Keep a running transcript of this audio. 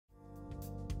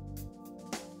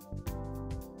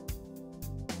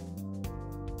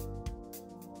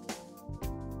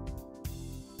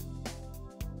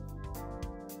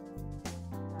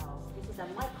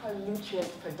Micronutrient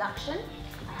production.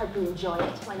 I hope you enjoy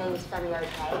it. My name is Femi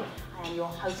Okay. I am your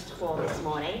host for this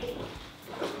morning.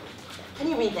 Can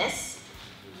you read this?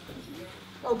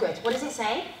 Oh, good. What does it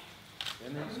say?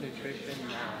 Women's nutrition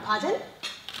now. Pardon?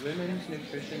 Women's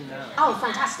nutrition now. Oh,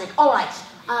 fantastic. All right.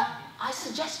 I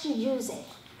suggest you use it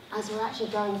as we're actually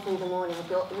going through the morning.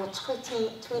 You're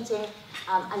tweeting,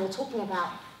 and you're talking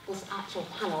about this actual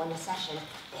panel in the session.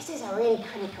 This is a really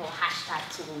critical hashtag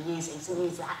to be using, so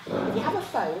use that. If you have a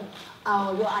phone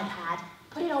or your iPad,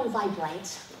 put it on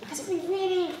vibrate, because it'd be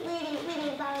really, really, really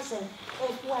embarrassing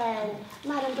if when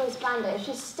Madam Joyce Banda, if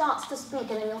she starts to speak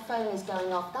and then your phone is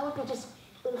going off, that would be just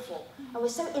awful. And we're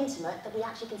so intimate that we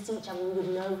actually can see each other and we would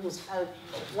know whose phone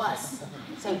it was.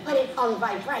 So put it on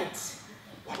vibrate.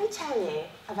 Let me tell you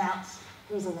about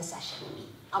who's in the session.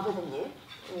 Other than you,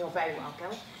 and you're very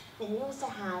welcome. Then you also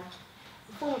have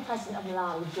the former president of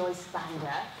Malawi, Joyce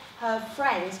Banda. Her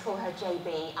friends call her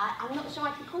JB. I'm not sure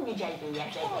I can call you JB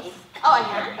yet, JB. Oh, I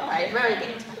can? All right, very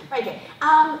good. Very good.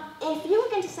 If you were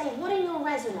going to say what in your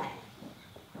resume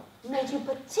made you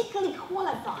particularly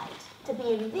qualified to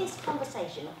be in this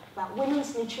conversation about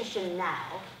women's nutrition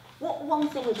now, what one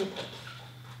thing would you pick?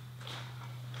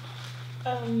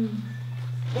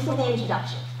 This is the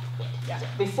introduction. Yeah.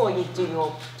 Before you do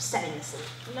your setting the scene.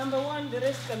 Number one, the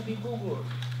rest can be Google,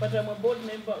 but I'm a board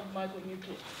member of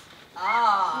Micronutrient.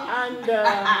 Ah.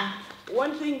 And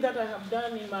one thing that I have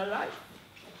done in my life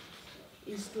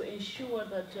is to ensure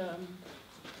that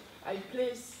I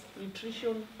place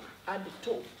nutrition at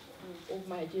the top of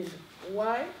my agenda.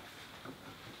 Why?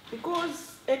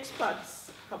 Because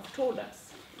experts have told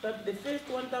us that the first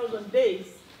 1,000 days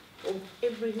of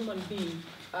every human being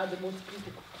are the most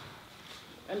critical.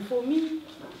 And for me,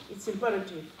 it's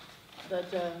imperative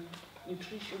that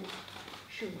nutrition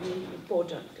should be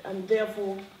important. And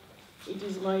therefore, it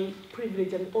is my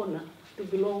privilege and honor to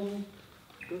belong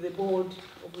to the board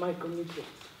of Micronutrient.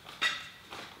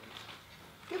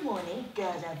 Good morning,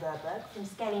 Gerda Verberg from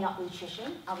Scaling Up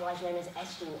Nutrition, otherwise known as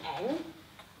SUN.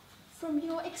 From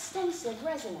your extensive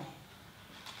resume,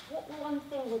 what one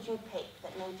thing would you pick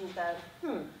that made you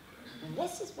go,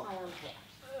 this is why I'm here?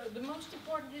 The most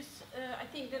important is, I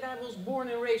think that I was born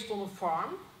and raised on a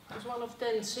farm. I was one of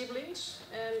 10 siblings,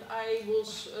 and I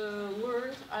was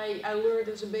I learned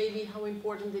as a baby how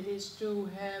important it is to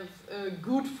have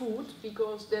good food,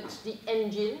 because that's the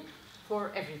engine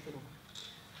for everything.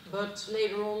 But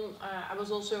later on, I was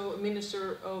also a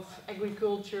minister of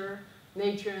agriculture,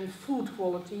 nature and food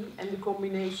quality, and the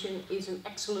combination is an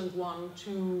excellent one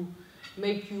to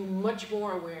make you much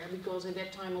more aware, because at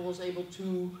that time I was able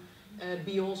to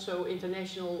be also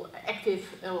active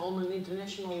on an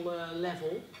international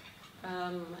level,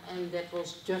 and that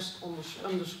was just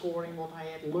underscoring what I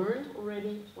had learned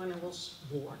already when I was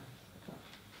born.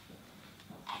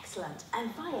 Excellent.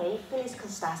 And finally, Phyllis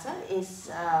Costassa is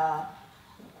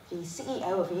the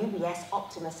CEO of UBS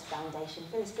Optimus Foundation.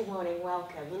 Phyllis, good morning,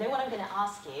 welcome. You know what I'm going to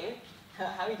ask you?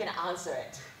 How are you going to answer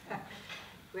it?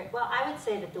 Well, I would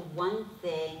say that the one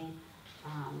thing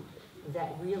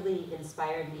that really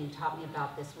inspired me and taught me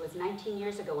about this was 19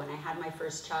 years ago when I had my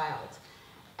first child.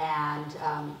 And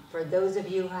for those of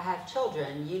you who have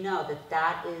children, you know that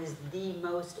that is the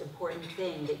most important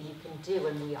thing that you can do,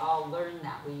 and we all learn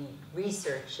that. We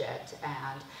research it,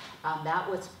 and that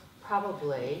was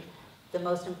probably the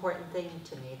most important thing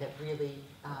to me that really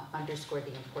underscored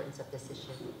the importance of this issue.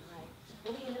 Right.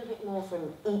 Maybe a little bit more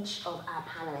from each of our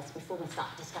panelists before we start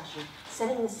the discussion,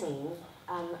 setting the scene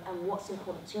and what's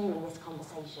important to you in this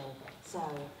conversation. So,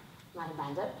 Madam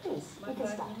Banda, please, you can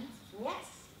start. Yes.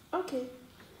 Okay.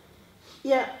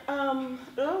 Yeah,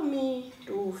 allow me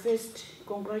to first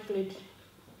congratulate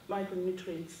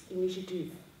Micronutrient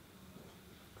Initiative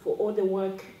for all the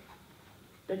work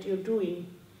that you're doing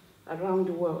around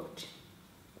the world.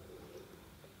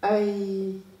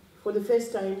 I, for the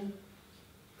first time,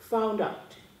 found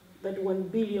out that 1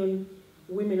 billion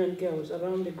women and girls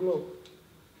around the globe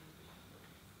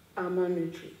are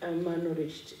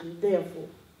malnourished, and therefore,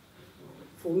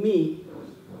 for me,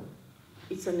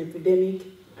 it's an epidemic,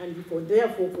 and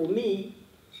therefore, for me,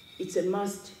 it's a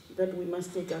must that we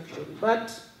must take action.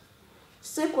 But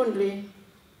secondly,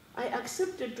 I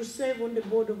accepted to serve on the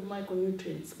board of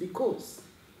Micronutrients because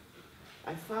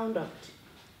I found out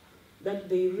that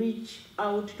they reach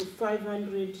out to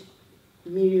 500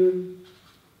 million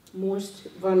most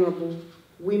vulnerable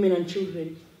women and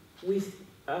children with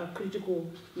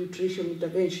critical nutrition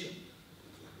intervention.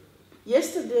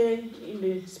 Yesterday, in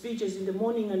the speeches in the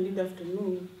morning and in the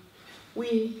afternoon,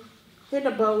 we heard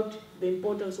about the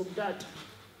importance of data,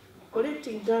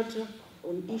 collecting data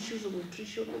on issues of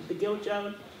nutrition of the girl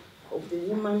child, of the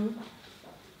woman,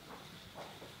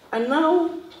 And now,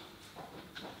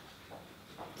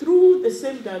 through the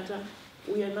same data,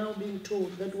 we are now being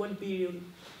told that 1 billion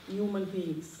human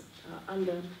beings are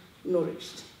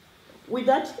undernourished. With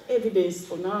that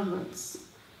evidence on our hands,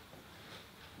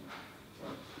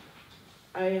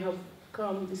 I have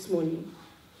come this morning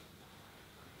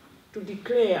to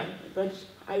declare that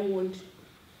I want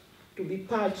to be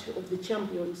part of the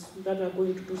champions that are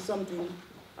going to do something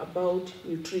about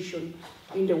nutrition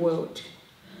in the world.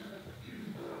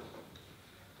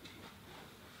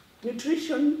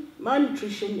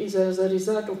 Malnutrition is as a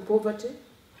result of poverty,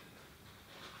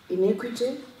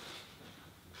 inequity,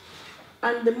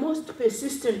 and the most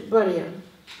persistent barrier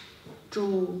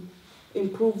to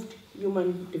improved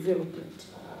human development.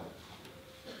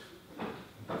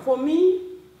 For me,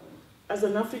 as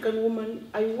an African woman,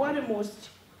 I worry most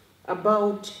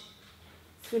about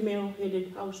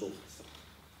female-headed households.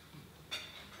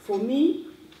 For me,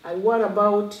 I worry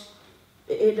about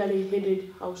the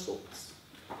elderly-headed households.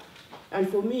 And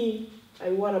for me,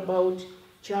 I worry about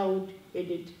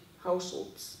child-headed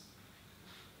households.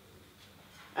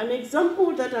 An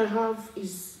example that I have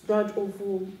is that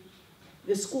of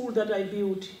the school that I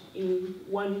built in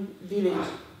one village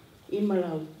in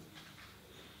Malawi.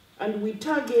 And we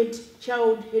target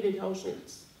child-headed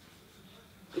households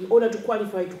in order to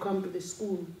qualify to come to the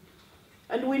school.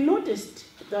 And we noticed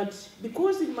that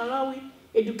because in Malawi,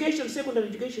 secondary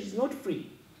education is not free.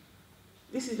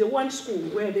 This is the one school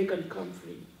where they can come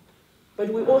free.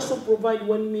 But we also provide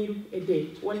 1 meal a day,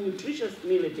 1 nutritious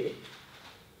meal a day.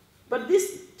 But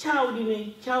this child in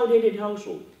a child-headed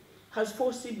household has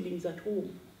 4 siblings at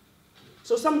home.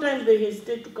 So sometimes they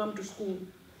hesitate to come to school.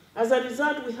 As a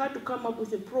result, we had to come up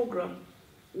with a program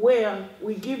where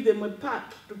we give them a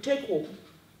pack to take home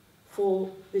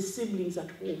for the siblings at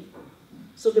home.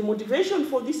 So the motivation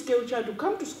for this girl child to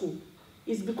come to school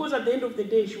is because at the end of the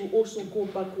day, she will also go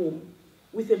back home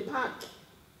with a pack,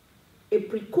 a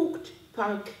pre-cooked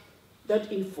pack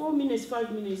that in 4 minutes,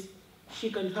 5 minutes, she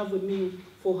can have a meal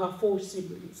for her 4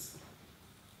 siblings.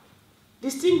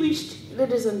 Distinguished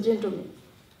ladies and gentlemen,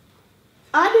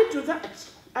 added to that,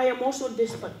 I am also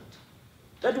desperate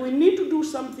that we need to do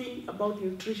something about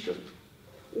nutrition.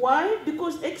 Why?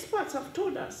 Because experts have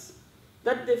told us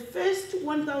that the first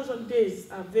 1,000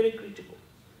 days are very critical,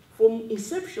 from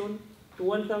inception to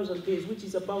 1,000 days, which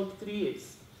is about 3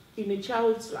 years, in a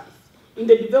child's life, in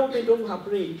the development of her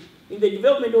brain, in the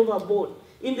development of her bone,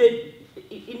 in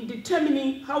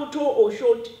determining how tall or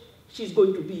short she's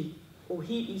going to be, or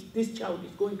this child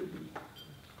is going to be.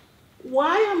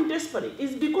 Why I'm desperate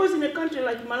is because in a country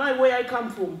like Malawi, where I come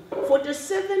from,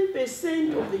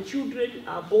 47% of the children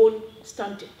are born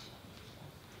stunted.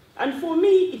 And for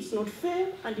me, it's not fair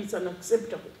and it's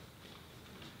unacceptable.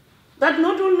 That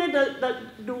not only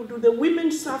do the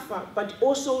women suffer, but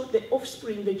also the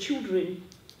offspring, the children,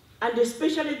 and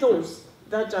especially those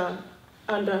that are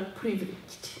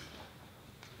underprivileged.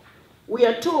 We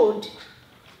are told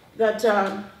that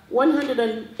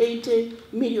 180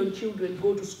 million children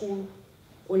go to school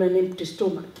on an empty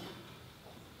stomach.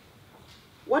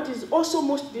 What is also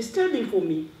most disturbing for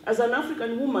me as an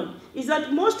African woman is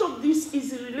that most of this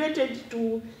is related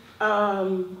to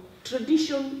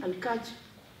tradition and culture,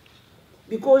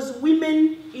 because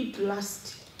women eat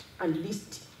last and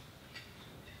least.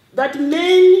 That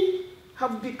men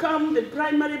have become the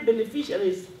primary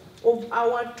beneficiaries of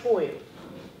our toil.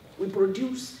 We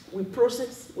produce, we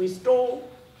process, we store,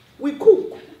 we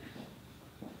cook.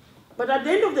 But at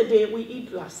the end of the day, we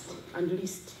eat last and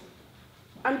least.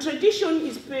 And tradition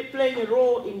is playing a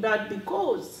role in that,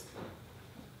 because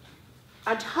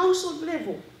at household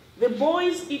level, the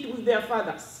boys eat with their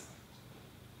fathers.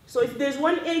 So if there's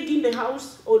 1 egg in the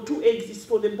house, or 2 eggs, it's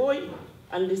for the boy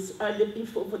and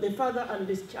for the father and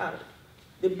this child,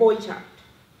 the boy child.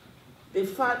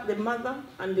 The mother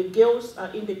and the girls are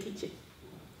in the kitchen.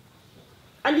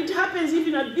 And it happens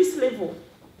even at this level.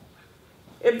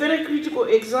 A very critical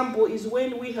example is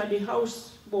when we had a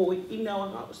houseboy in our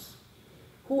house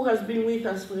who has been with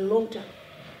us for a long time.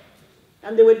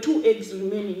 And there were 2 eggs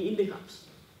remaining in the house.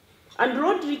 And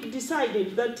Roderick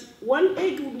decided that 1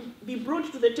 egg would be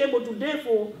brought to the table today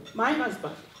for my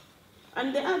husband,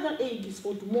 and the other egg is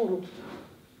for tomorrow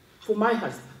for my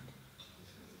husband.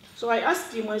 So I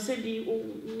asked him, I said,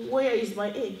 where is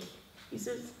my egg? He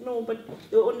says, no, but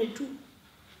there are only 2.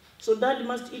 So dad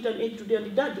must eat an egg today,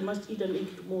 and dad must eat an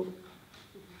egg tomorrow.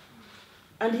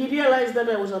 And he realized that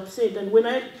I was upset, and when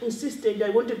I insisted, I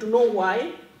wanted to know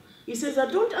why, he says,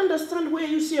 I don't understand where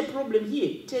you see a problem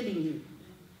here, telling you.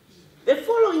 The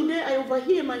following day, I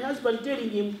overhear my husband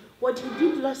telling him, what you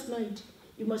did last night,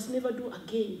 you must never do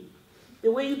again.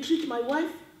 The way you treat my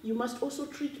wife, you must also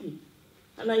treat me.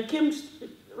 And I came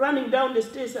running down the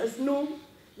stairs. I said, no,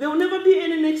 there will never be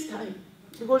any next time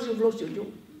because you've lost your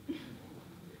job.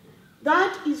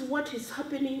 That is what is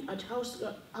happening at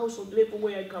household level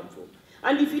where I come from.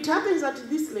 And if it happens at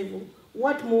this level,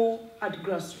 what more at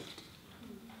grassroots?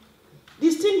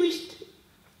 Distinguished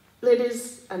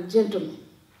ladies and gentlemen,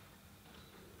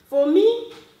 for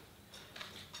me,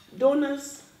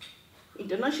 donors,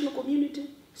 international community,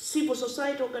 civil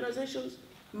society organizations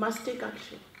must take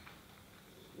action.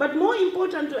 But more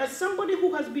important, as somebody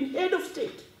who has been head of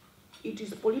state, it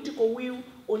is political will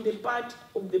on the part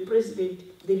of the president,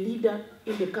 the leader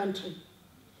in the country.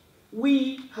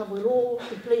 We have a role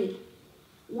to play.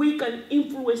 We can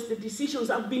influence the decisions.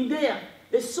 I've been there.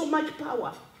 There's so much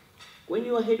power when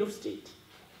you are head of state.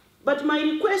 But my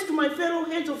request to my fellow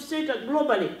heads of state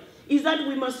globally is that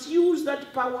we must use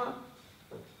that power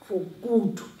for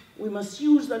good. We must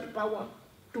use that power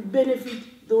to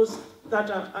benefit those that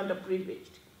are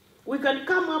underprivileged. We can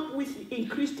come up with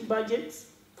increased budgets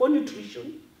for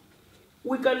nutrition.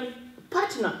 We can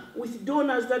partner with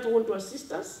donors that want to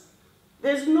assist us.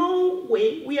 There's no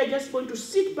way we are just going to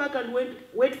sit back and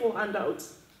wait for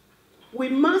handouts. We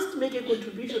must make a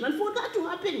contribution. And for that to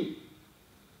happen,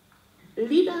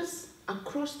 leaders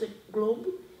across the globe,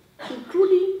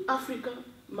 including Africa,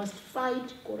 must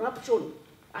fight corruption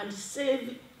and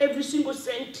save every single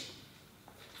cent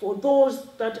for those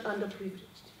that are underprivileged.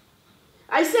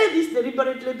 I say this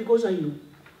deliberately because I know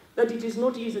that it is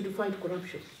not easy to fight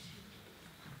corruption.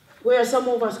 Where some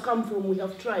of us come from, we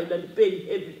have tried and paid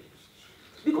heavily.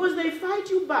 Because they fight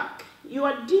you back. You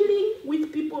are dealing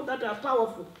with people that are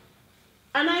powerful.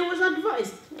 And I was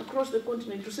advised across the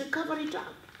continent to say, cover it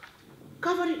up.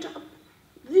 Cover it up.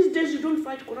 These days you don't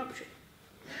fight corruption.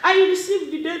 I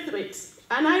received the death threats,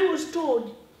 and I was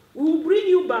told, we will bring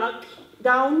you back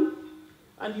down,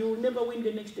 and you will never win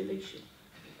the next election.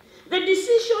 The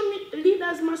decision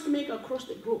leaders must make across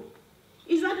the globe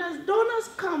is that as donors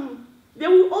come, they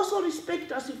will also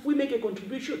respect us if we make a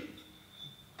contribution.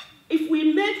 If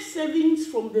we make savings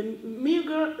from the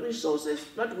meager resources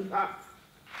that we have.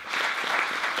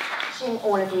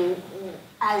 All of you,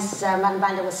 as Madam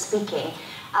Vanda was speaking,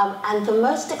 and the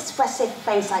most expressive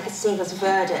face I could see was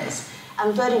Verda's.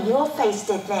 And Verda, your face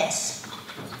did this.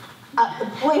 At the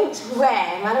point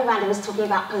where Madam Vanda was talking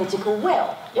about political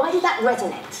will. Why did that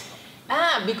resonate?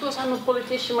 Because I'm a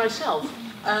politician myself.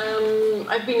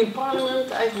 I've been in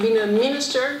parliament, I've been a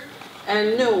minister,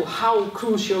 and know how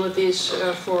crucial it is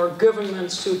for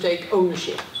governments to take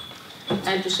ownership.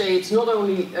 And to say it's not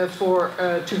only for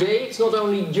today, it's not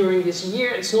only during this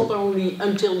year, it's not only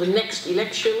until the next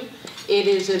election, it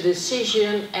is a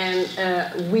decision, and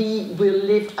we will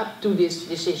live up to this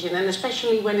decision. And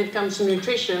especially when it comes to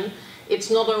nutrition, it's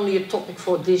not only a topic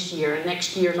for this year,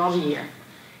 next year, another year.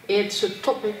 It's a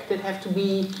topic that has to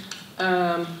be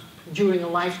during a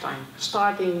lifetime,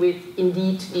 starting with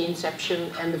indeed the inception,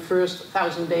 and the first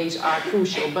 1,000 days are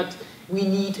crucial, but we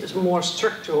need a more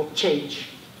structural change.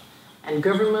 And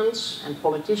governments and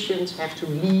politicians have to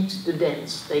lead the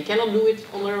dance. They cannot do it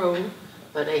on their own,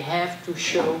 but they have to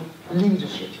show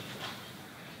leadership.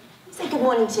 Say good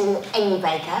morning to Amy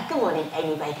Baker. Good morning,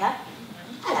 Amy Baker.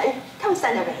 Hello, come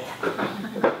stand over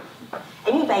here.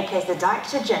 Amy Baker is the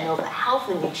Director General for Health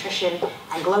and Nutrition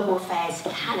and Global Affairs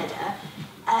Canada.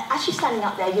 As she's standing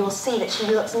up there, you'll see that she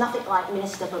looks nothing like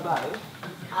Minister Bobo.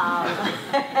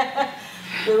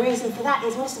 The reason for that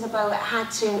is Minister Bobo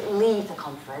had to leave the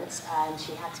conference and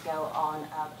she had to go on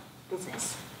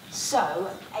business. So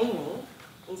Amy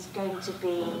is going to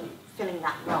be filling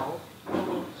that role.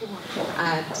 Amy, good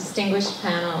morning. Distinguished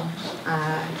panel,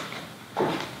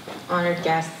 honored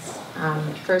guests,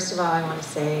 first of all I want to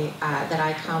say that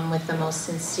I come with the most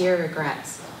sincere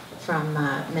regrets from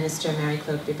Minister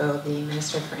Marie-Claude Bibeau, the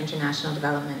Minister for International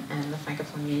Development and the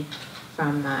Francophonie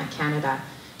from Canada.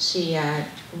 She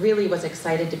really was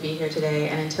excited to be here today,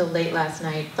 and until late last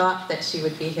night thought that she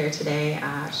would be here today.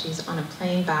 She's on a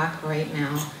plane back right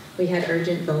now. We had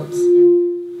urgent votes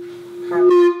in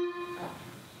Parliament.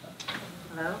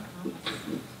 Hello?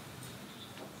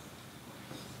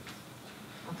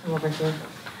 I'll come over here.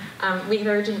 We had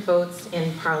urgent votes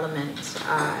in Parliament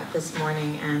this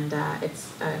morning, and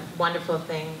it's a wonderful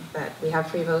thing that we have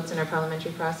free votes in our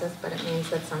parliamentary process, but it means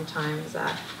that sometimes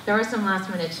there are some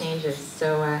last-minute changes.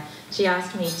 So she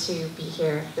asked me to be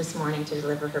here this morning to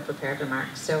deliver her prepared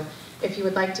remarks. So if you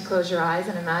would like to close your eyes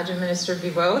and imagine Minister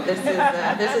Bibeau, this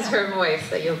is her voice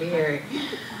that you'll be hearing.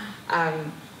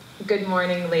 Good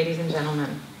morning, ladies and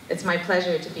gentlemen. It's my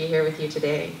pleasure to be here with you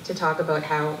today to talk about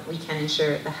how we can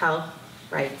ensure the health,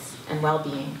 rights, and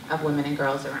well-being of women and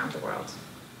girls around the world.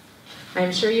 I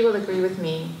am sure you will agree with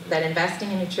me that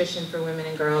investing in nutrition for women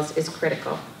and girls is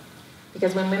critical,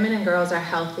 because when women and girls are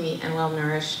healthy and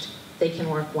well-nourished, they can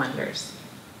work wonders.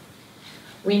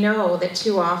 We know that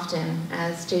too often,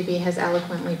 as JB has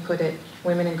eloquently put it,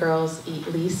 women and girls eat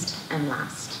least and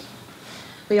last.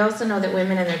 We also know that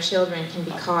women and their children can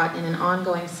be caught in an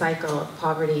ongoing cycle of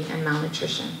poverty and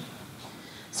malnutrition.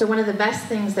 So one of the best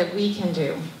things that we can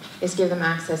do is give them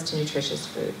access to nutritious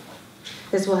food.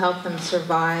 This will help them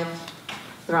survive,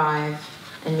 thrive,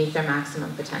 and meet their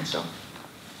maximum potential.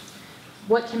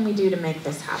 What can we do to make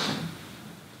this happen?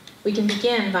 We can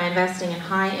begin by investing in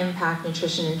high-impact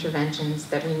nutrition interventions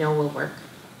that we know will work,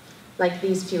 like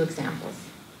these few examples.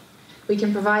 We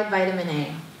can provide vitamin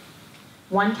A.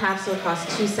 1 capsule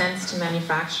costs 2 cents to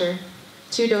manufacture.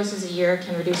 2 doses a year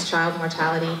can reduce child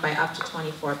mortality by up to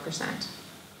 24%.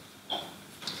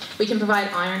 We can provide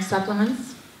iron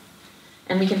supplements,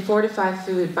 and we can fortify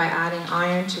food by adding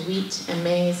iron to wheat and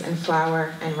maize and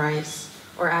flour and rice,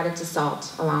 or add it to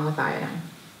salt along with iodine.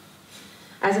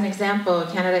 As an example,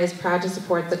 Canada is proud to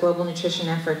support the global nutrition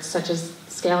efforts such as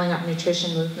Scaling Up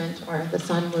Nutrition Movement, or the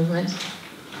SUN movement.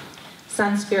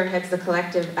 SUN spearheads the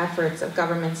collective efforts of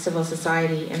government, civil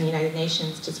society, and the United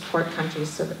Nations to support countries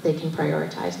so that they can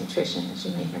prioritize nutrition, as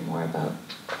you may hear more about.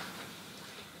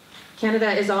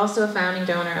 Canada is also a founding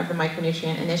donor of the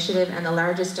Micronutrient Initiative and the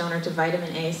largest donor to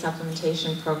vitamin A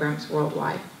supplementation programs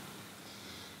worldwide.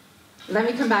 Let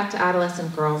me come back to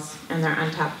adolescent girls and their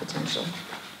untapped potential.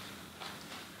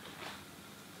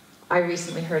 I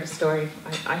recently heard a story,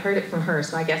 I heard it from her,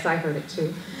 so I guess I heard it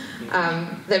too,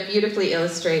 that beautifully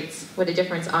illustrates what a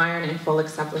difference iron and folic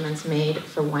supplements made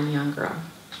for one young girl.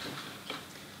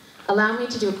 Allow me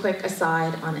to do a quick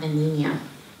aside on anemia.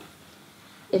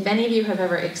 If any of you have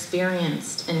ever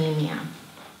experienced anemia,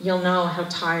 you'll know how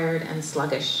tired and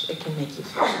sluggish it can make you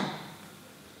feel.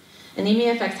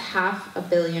 Anemia affects 500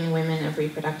 million women of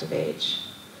reproductive age.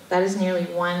 That is nearly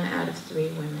 1 out of 3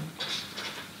 women.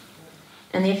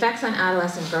 And the effects on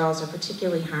adolescent girls are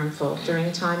particularly harmful during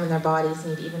a time when their bodies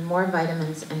need even more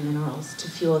vitamins and minerals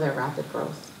to fuel their rapid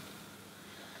growth.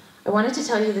 I wanted to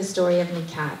tell you the story of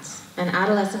Nikat, an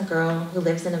adolescent girl who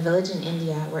lives in a village in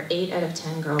India where 8 out of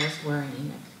 10 girls were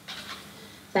anemic.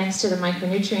 Thanks to the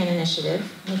Micronutrient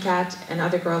Initiative, Nikat and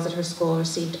other girls at her school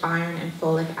received iron and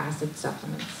folic acid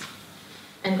supplements.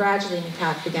 And gradually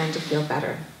Nikat began to feel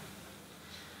better.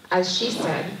 As she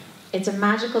said, "It's a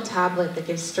magical tablet that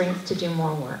gives strength to do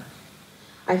more work.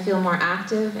 I feel more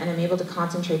active and am able to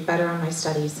concentrate better on my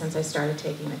studies since I started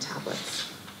taking the tablets."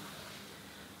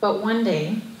 But one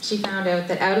day, she found out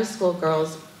that out-of-school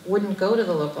girls wouldn't go to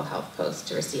the local health post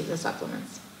to receive the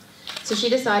supplements. So she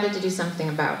decided to do something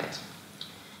about it.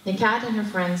 Nikat and her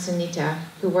friend Sunita,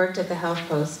 who worked at the health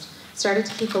post, started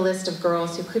to keep a list of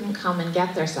girls who couldn't come and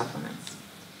get their supplements.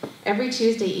 Every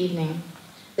Tuesday evening,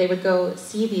 they would go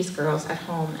see these girls at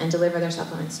home and deliver their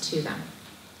supplements to them.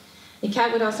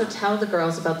 Nikat would also tell the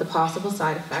girls about the possible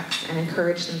side effects and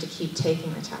encourage them to keep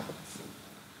taking the tablets.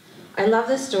 I love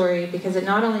this story because it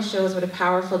not only shows what a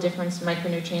powerful difference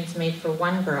micronutrients made for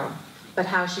one girl, but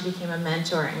how she became a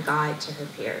mentor and guide to her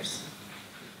peers.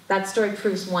 That story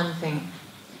proves one thing.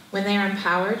 When they are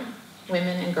empowered,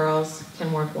 women and girls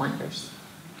can work wonders.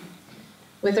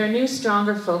 With our new,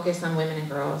 stronger focus on women and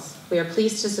girls, we are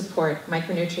pleased to support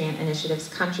Micronutrient Initiative's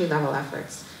country-level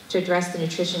efforts to address the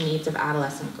nutrition needs of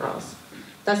adolescent girls,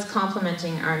 thus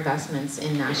complementing our investments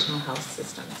in national health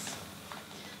systems.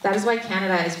 That is why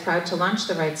Canada is proud to launch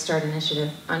the Right Start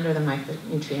Initiative under the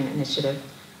Micronutrient Initiative,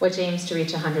 which aims to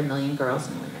reach 100 million girls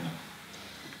and women.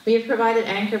 We have provided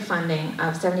anchor funding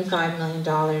of $75 million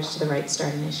to the Right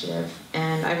Start Initiative,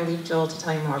 and I will leave Joel to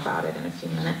tell you more about it in a few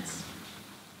minutes.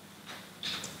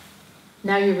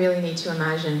 Now you really need to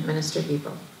imagine Minister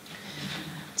Bebo.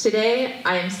 Today,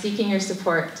 I am seeking your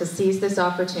support to seize this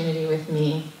opportunity with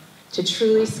me to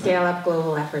truly scale up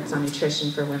global efforts on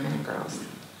nutrition for women and girls.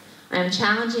 I am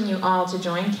challenging you all to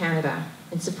join Canada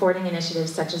in supporting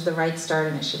initiatives such as the Right Start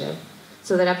Initiative,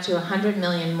 so that up to 100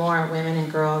 million more women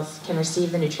and girls can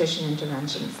receive the nutrition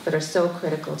interventions that are so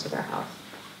critical to their health.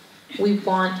 We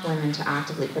want women to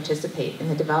actively participate in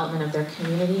the development of their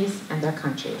communities and their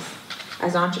countries,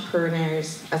 as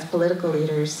entrepreneurs, as political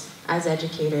leaders, as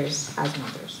educators, as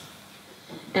mothers.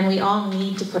 And we all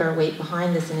need to put our weight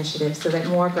behind this initiative so that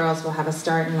more girls will have a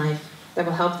start in life that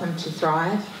will help them to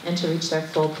thrive and to reach their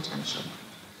full potential.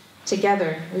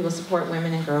 Together, we will support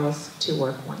women and girls to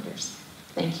work wonders.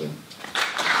 Thank you.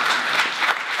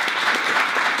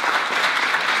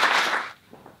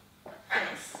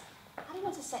 Phyllis, how do you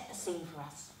want to set the scene for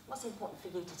us? What's important for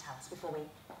you to tell us before we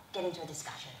get into a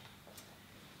discussion?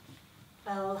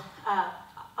 Well,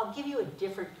 I'll give you a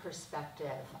different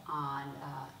perspective on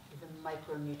the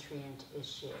micronutrient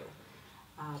issue.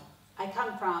 I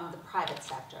come from the private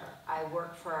sector. I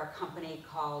work for a company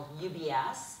called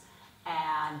UBS,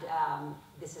 and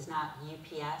this is not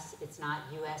UPS, it's not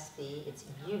USB, it's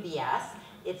UBS.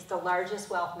 It's the largest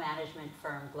wealth management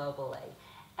firm globally.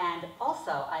 And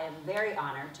also, I am very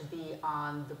honored to be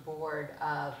on the board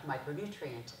of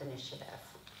Micronutrient Initiative.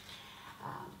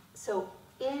 So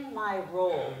in my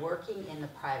role working in the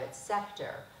private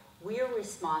sector, we are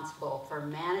responsible for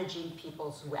managing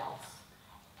people's wealth.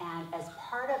 And as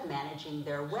part of managing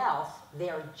their wealth, they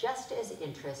are just as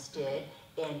interested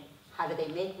in how do they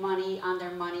make money on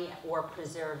their money or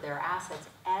preserve their assets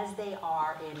as they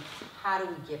are in how do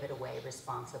we give it away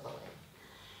responsibly.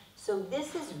 So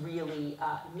this is really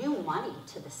new money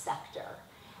to the sector.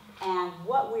 And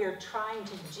what we are trying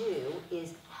to do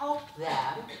is help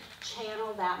them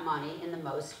channel that money in the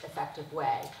most effective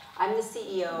way. I'm the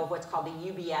CEO of what's called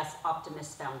the UBS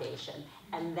Optimist Foundation,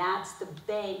 and that's the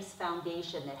bank's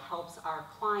foundation that helps our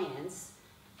clients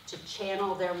to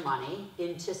channel their money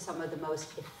into some of the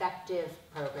most effective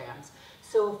programs.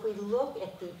 So if we look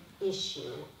at the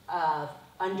issue of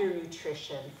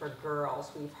undernutrition for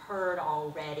girls, we've heard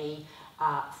already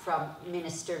from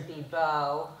Minister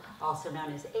Bibeau, also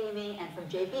known as Amy, and from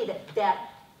JB,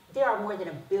 that there are more than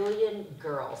 1 billion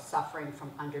girls suffering from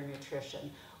undernutrition.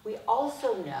 We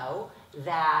also know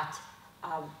that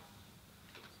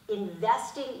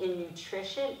investing in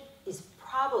nutrition is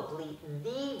probably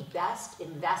the best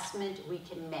investment we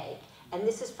can make. And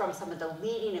this is from some of the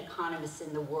leading economists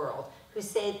in the world who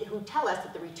tell us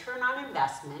that the return on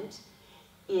investment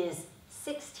is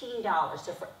 $16.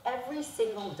 So for every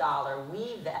single dollar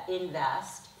we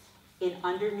invest in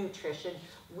undernutrition,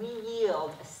 we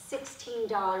yield a $16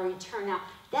 return. Now,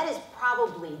 that is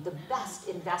probably the best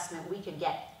investment we could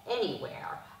get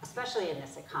anywhere, especially in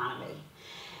this economy.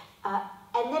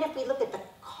 And then if we look at the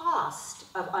cost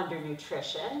of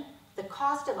undernutrition, the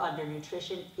cost of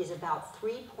undernutrition is about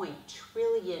 $3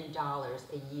 trillion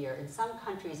a year. And some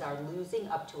countries are losing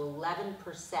up to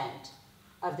 11%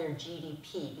 of their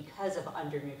GDP because of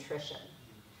undernutrition.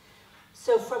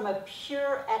 So from a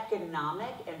pure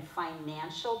economic and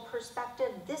financial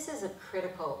perspective, this is a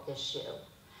critical issue.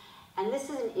 And this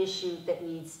is an issue that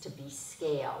needs to be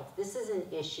scaled. This is an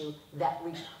issue that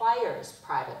requires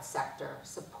private sector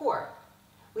support.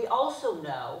 We also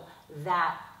know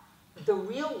that the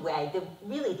real way,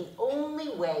 really the only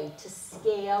way to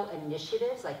scale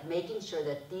initiatives, like making sure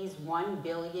that these 1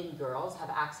 billion girls have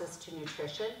access to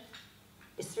nutrition,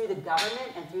 is through the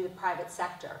government and through the private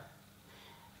sector.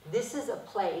 This is a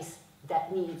place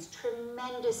that needs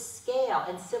tremendous scale,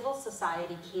 and civil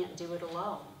society can't do it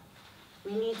alone.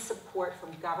 We need support from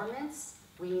governments,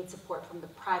 we need support from the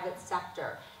private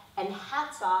sector, and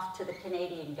hats off to the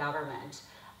Canadian government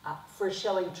for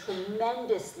showing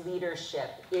tremendous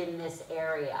leadership in this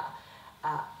area.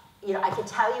 You know, I can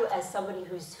tell you as somebody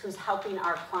who's helping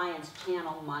our clients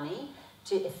channel money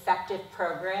to effective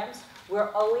programs, we're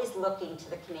always looking to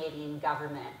the Canadian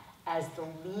government as the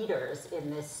leaders in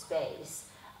this space.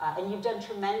 And you've done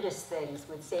tremendous things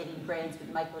with Saving Brains,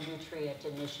 with Micronutrient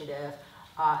Initiative,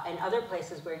 and other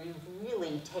places where you've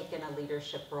really taken a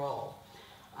leadership role.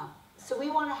 So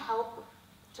we want to help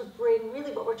to bring,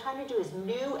 really what we're trying to do is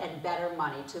new and better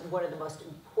money to one of the most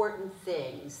important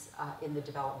things in the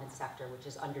development sector, which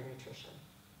is undernutrition.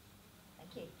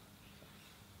 Thank you.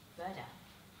 Verda.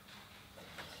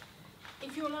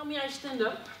 If you allow me, I stand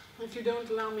up. If you don't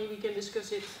allow me, we can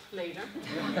discuss it later.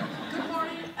 Good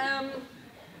morning.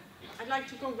 I'd like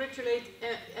to congratulate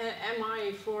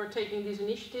MI for taking this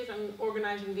initiative and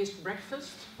organizing this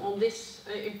breakfast on this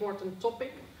important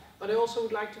topic. But I also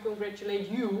would like to congratulate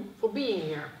you for being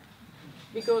here,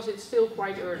 because it's still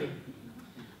quite early.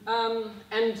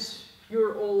 And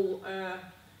you're all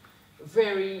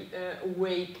very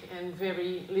awake and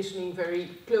listening very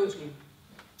closely.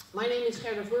 My name is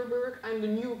Gerda Verburg. I'm the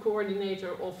new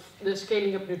coordinator of the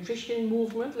Scaling Up Nutrition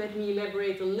movement. Let me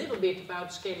elaborate a little bit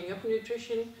about Scaling Up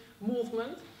Nutrition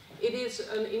movement. It is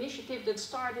an initiative that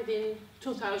started in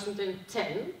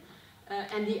 2010.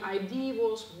 And the idea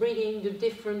was bringing the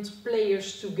different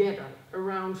players together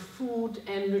around food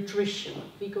and nutrition,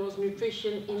 because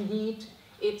nutrition indeed,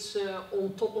 it's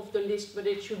on top of the list, but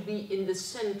it should be in the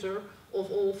center of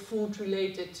all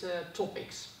food-related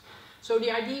topics. So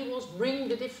the idea was bring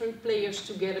the different players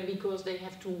together because they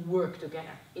have to work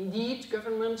together. Indeed,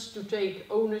 governments to take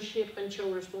ownership and show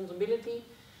responsibility,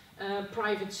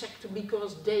 private sector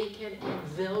because they can add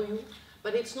value,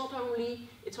 But it's not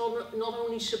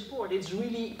only support, it's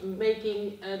really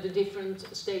making the different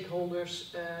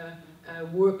stakeholders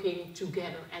working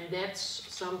together. And that's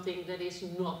something that is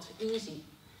not easy.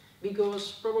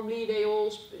 Because probably they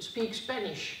all speak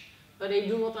Spanish, but they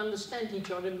do not understand each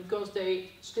other because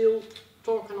they still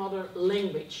talk another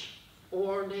language.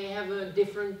 Or they have a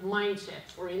different mindset.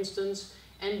 For instance,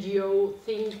 NGO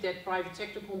think that private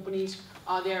sector companies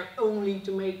are there only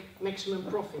to make maximum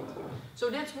profit.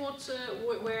 So that's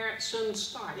where Sun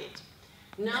started.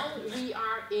 Now we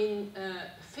are in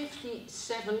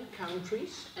 57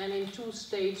 countries and in 2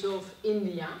 states of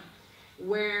India,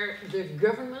 where the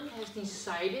government has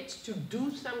decided to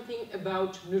do something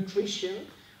about nutrition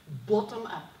bottom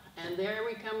up. And there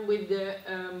we come with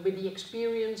the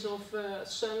experience of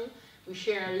Sun. We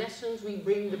share lessons, we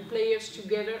bring the players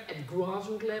together at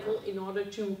grassroots level in order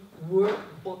to work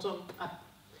bottom up.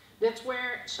 That's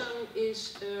where Sun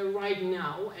is right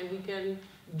now, and we can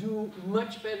do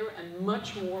much better and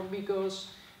much more because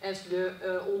as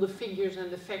all the figures and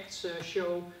the facts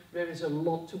show, there is a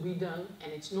lot to be done,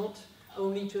 and it's not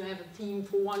only to have a theme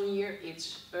for 1 year,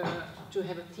 it's to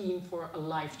have a theme for a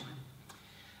lifetime.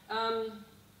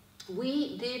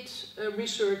 We did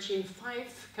research in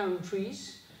 5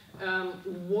 countries.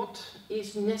 What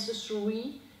is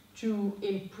necessary to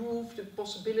improve the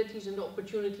possibilities and the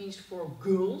opportunities for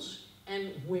girls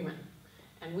and women.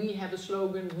 And we have a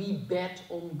slogan, we bet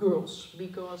on girls,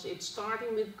 because it's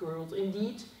starting with girls.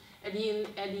 Indeed, at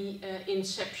the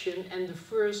inception and the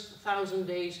first 1,000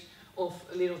 days of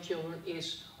little children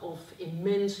is of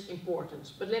immense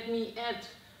importance. But let me add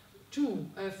 2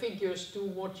 figures to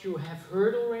what you have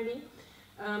heard already.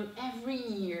 Every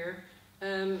year,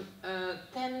 10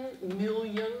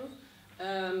 million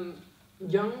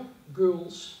young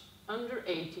girls under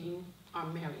 18 are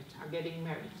getting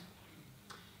married.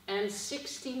 And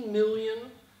 16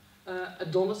 million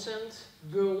adolescent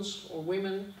girls or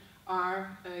women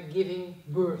are giving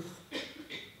birth.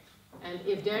 And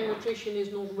if their nutrition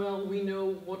is not well, we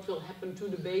know what will happen to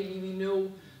the baby. We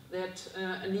know that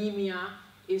anemia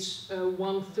is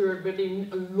 1/3, but in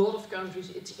a lot of countries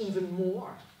it's even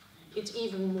more. It's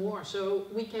even more, so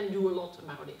we can do a lot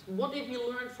about it. What did we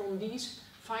learn from these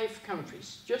 5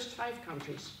 countries? Just 5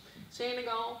 countries.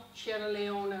 Senegal, Sierra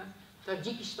Leone,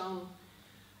 Tajikistan,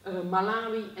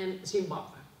 Malawi and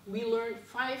Zimbabwe. We learned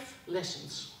 5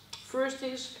 lessons. First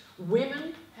is,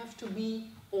 women have to be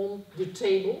on the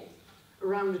table,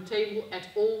 around the table at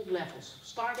all levels.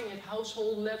 Starting at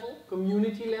household level,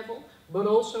 community level, but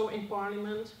also in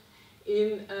parliament,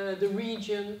 in the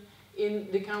region,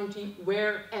 in the county,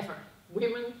 wherever.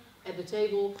 Women at the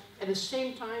table. At the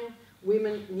same time,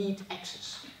 women need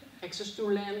access. Access to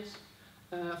land,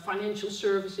 financial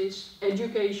services,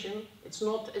 education. It's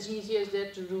not as easy as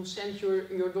that to send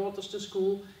your daughters to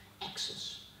school.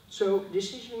 Access. So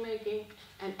decision making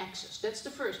and access. That's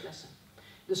the first lesson.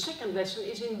 The second lesson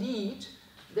is indeed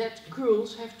that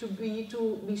girls have to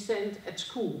be sent at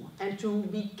school and to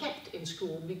be kept in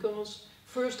school, because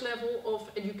first level of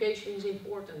education is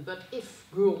important, but if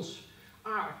girls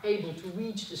are able to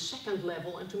reach the second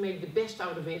level and to make the best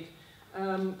out of it,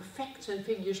 facts and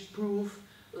figures prove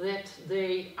that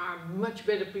they are much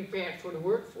better prepared for the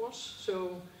workforce,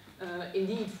 so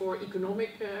indeed for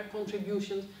economic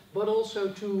contributions, but also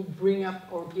to bring up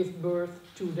or give birth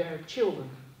to their children.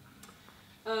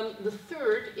 The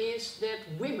third is that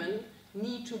women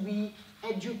need to be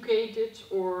educated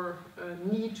or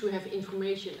need to have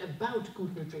information about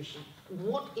good nutrition.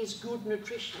 What is good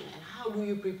nutrition and how do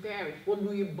you prepare it? What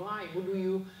do you buy? What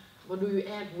do you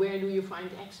add? Where do you find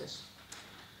access?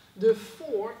 The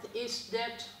fourth is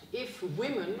that if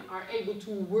women are able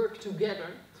to work together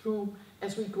through,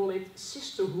 as we call it,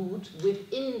 sisterhood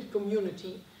within the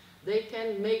community, they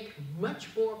can make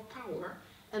much more power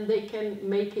and they can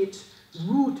make it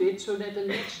rooted so that the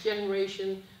next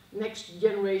generations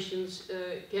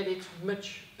get it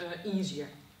much easier.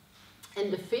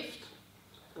 And the fifth,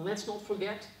 and let's not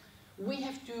forget, we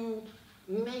have to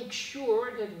make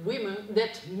sure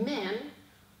that men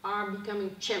are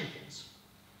becoming champions.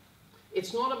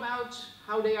 It's not about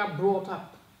how they are brought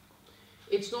up.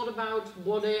 It's not about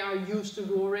what they are used to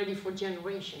do already for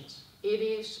generations. It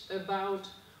is about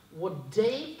what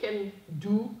they can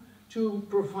do to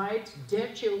provide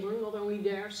their children, not only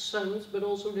their sons, but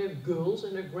also their girls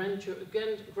and their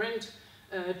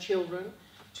grandchildren,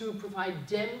 to provide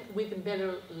them with a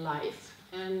better life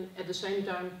and at the same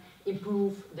time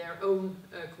improve their own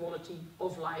quality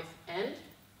of life and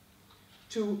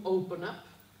to open up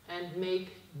and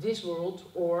make this world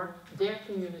or their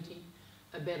community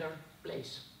a better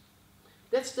place.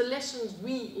 That's the lessons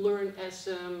we learn as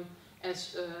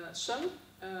Sun.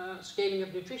 scaling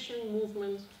up nutrition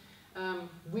movement.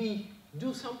 We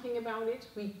do something about it.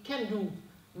 We can do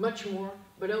much more,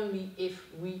 but only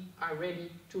if we are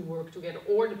ready to work together,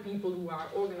 or the people who are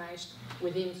organized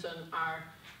within Sun are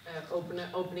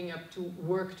opening up to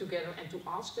work together and to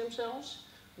ask themselves,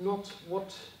 not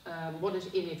what is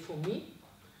in it for me,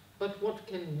 but what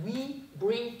can we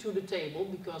bring to the table,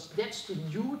 because that's the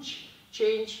huge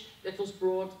change that was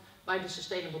brought by the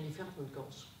Sustainable Development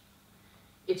Goals.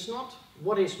 It's not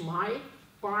what is my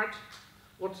part,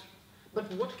 but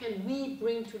what can we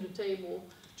bring to the table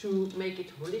to make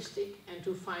it holistic and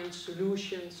to find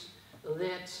solutions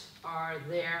that are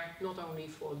there not only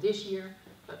for this year,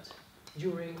 but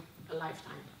during a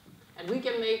lifetime. And we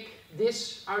can make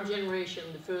this, our generation,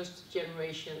 the first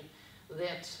generation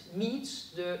that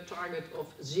meets the target of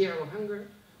zero hunger,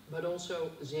 but also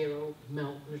zero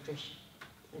malnutrition.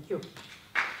 Thank you.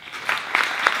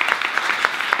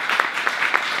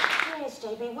 Yes,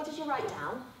 JB, what did you write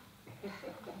down?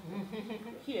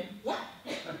 Here. Yeah.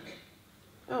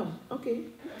 Oh, okay.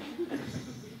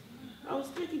 I was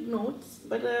taking notes,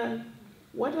 but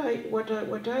what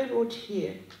I wrote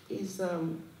here is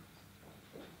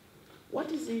what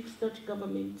is it that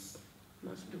governments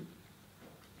must do?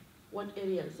 What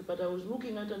areas? But I was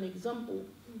looking at an example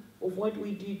of what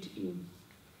we did in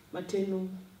maternal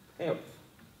health.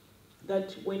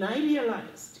 That when I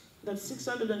realized that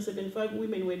 675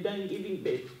 women were dying giving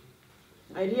birth,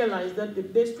 I realized that the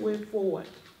best way forward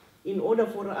in order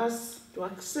for us to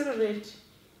accelerate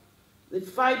the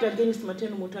fight against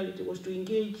maternal mortality was to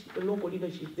engage the local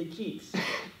leadership, the chiefs.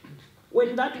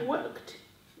 When that worked,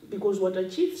 because what a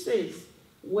chief says,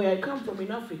 where I come from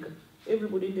in Africa,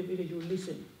 everybody in the village will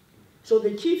listen. So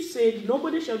the chief said,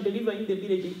 nobody shall deliver in the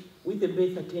village with a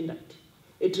birth attendant,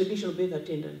 a traditional birth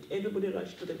attendant. Everybody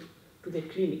rushed to the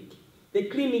clinic. The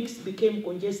clinics became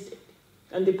congested,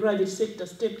 and the private sector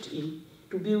stepped in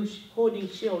to build holding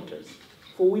shelters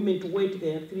for women to wait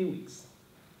there 3 weeks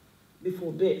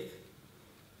before birth.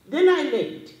 Then I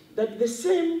learned that the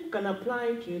same can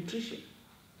apply to nutrition.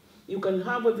 You can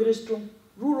have a very strong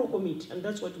rural committee, and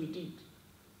that's what we did.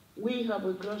 We have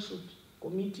a grassroots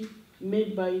committee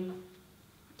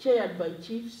chaired by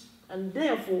chiefs, and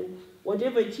therefore,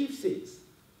 whatever chief says,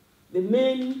 the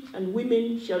men and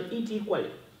women shall eat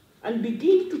equally, and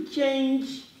begin to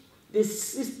change the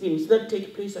systems that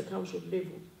take place at household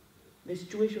level. The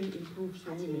situation improves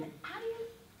for women. How do you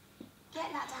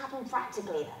get that to happen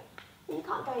practically, though? You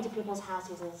can't go into people's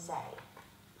houses and say,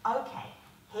 okay,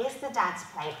 here's the dad's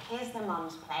plate, here's the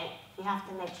mum's plate, you have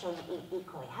to make sure you eat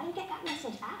equally. How do you get that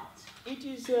message out?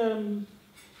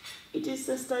 It is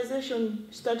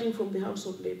sensitization starting from the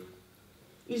household level.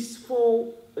 It's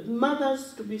for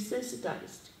mothers to be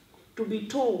sensitized, to be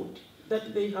told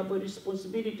that they have a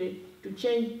responsibility to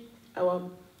change our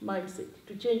mindset,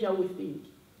 to change how we think.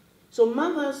 So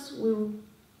mothers will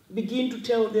begin to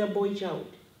tell their boy child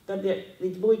that the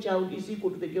boy child is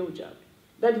equal to the girl child,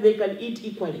 that they can eat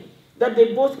equally, that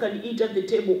they both can eat at the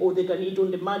table, or they can eat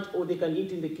on the mat, or they can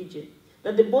eat in the kitchen,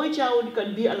 that the boy child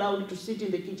can be allowed to sit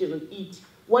in the kitchen and eat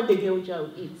what the girl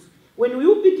child eats. When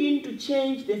you begin to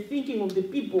change the thinking of the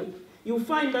people, you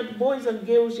find that boys and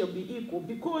girls shall be equal,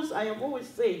 because I have always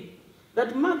said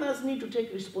that mothers need to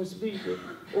take responsibility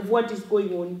of what is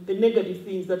going on, the negative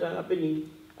things that are happening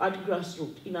at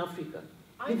grassroots in Africa.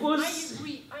 Because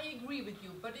I agree with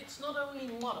you, but it's not only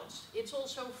mothers, it's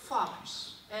also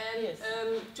fathers. And yes.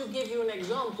 To give you an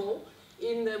example,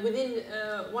 within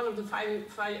one of the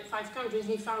five countries,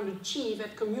 we found a chief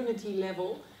at community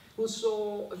level who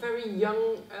saw very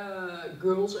young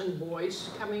girls and boys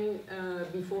coming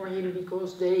before him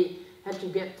because they had to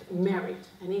get married.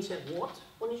 And he said, what?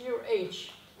 What is your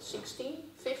age? 16,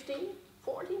 15,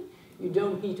 14? You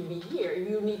don't need to be here,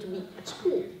 you need to be at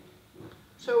school.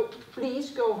 So please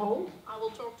go home. I will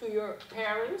talk to your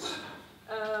parents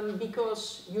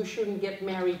because you shouldn't get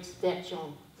married that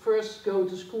young. First go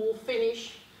to school,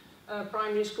 finish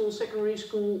primary school, secondary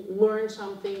school, learn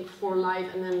something for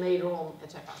life, and then later on,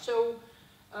 etc. So,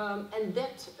 and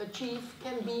that chief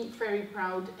can be very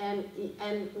proud,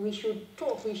 and we should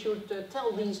talk, we should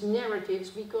tell these narratives,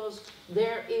 because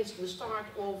there is the start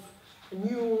of a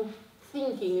new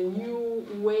thinking, a new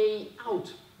way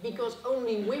out. Because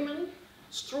only women,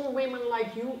 strong women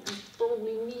like you, and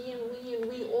probably me and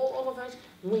we, all of us,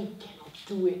 we cannot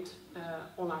do it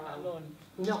on our own.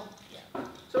 No.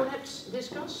 So let's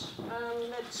discuss,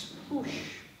 let's push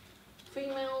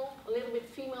a little bit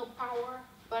female power,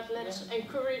 but let's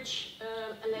encourage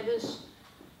and let us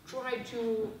try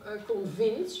to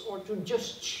convince or to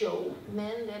just show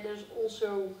men that there's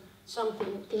also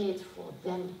something in it for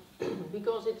them,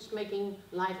 because it's making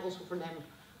life also for them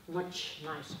much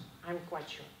nicer, I'm quite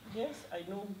sure. Yes, I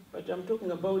know, but I'm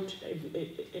talking about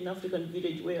an African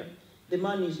village where the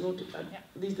man is not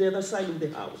this is the other side of the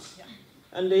house. Yeah.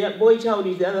 And the boy child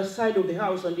is the other side of the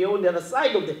house, and they're on the other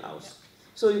side of the house.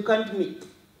 So you can't meet.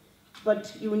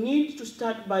 But you need to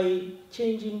start by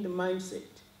changing the mindset.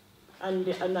 And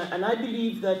I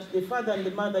believe that the father and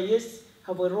the mother, yes,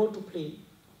 have a role to play.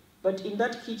 But in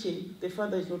that kitchen, the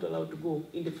father is not allowed to go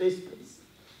in the first place.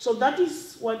 So that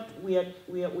is what we are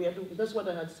doing. That's what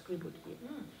I had scribbled here.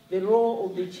 The role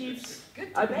of the chiefs. Good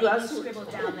at debate you grassroots.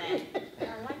 scribbled down there.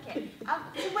 I like it.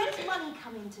 So where does money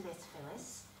come into this,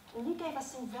 Phyllis? And you gave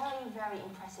us some very, very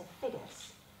impressive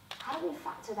figures. How do we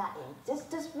factor that in?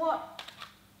 Does what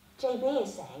JB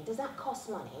is saying, does that cost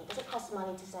money? Does it cost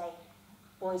money to say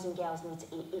boys and girls need to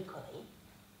eat equally?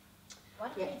 Why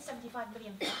do we need 75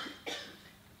 million?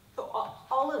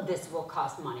 All of this will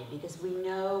cost money because we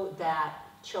know that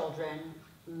children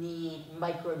need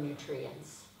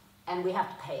micronutrients and we have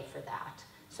to pay for that.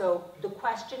 So the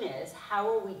question is, how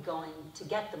are we going to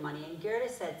get the money? And Gerda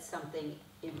said something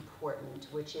important,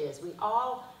 which is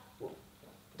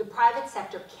the private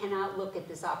sector cannot look at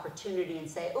this opportunity and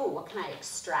say, oh, what can I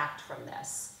extract from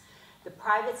this? The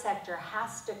private sector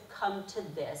has to come to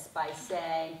this by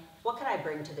saying, what can I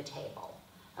bring to the table?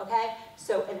 Okay,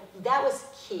 so and that was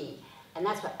key, and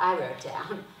that's what I wrote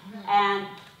down. And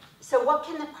so what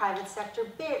can the private sector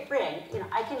bring? You know,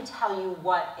 I can tell you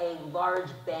what a large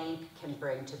bank can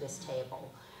bring to this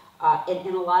table.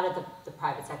 In a lot of the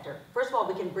private sector, first of all,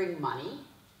 we can bring money,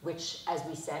 which, as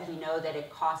we said, we know that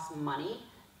it costs money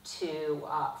to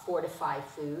fortify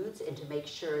foods and to make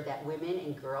sure that women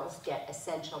and girls get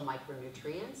essential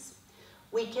micronutrients.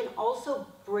 We can also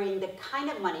bring, the kind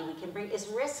of money we can bring is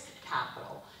risk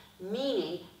capital,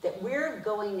 meaning that we're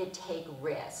going to take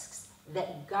risks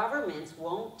that governments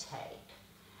won't take.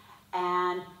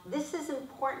 And this is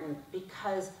important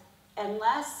because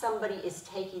unless somebody is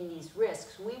taking these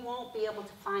risks, we won't be able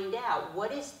to find out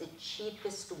what is the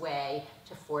cheapest way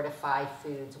to fortify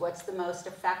foods, what's the most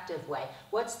effective way,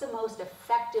 what's the most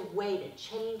effective way to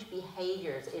change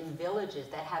behaviors in villages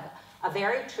that have a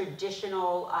very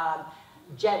traditional,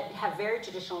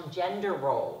 gender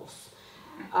roles.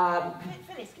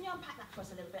 Phyllis, can you unpack that for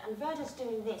us a little bit? And Verda's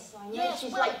doing this, so I know Yes,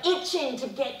 she's well- like itching to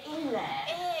get in there.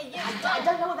 Yes, I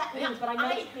don't know what that means, but I know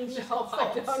it means she's got I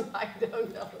thoughts.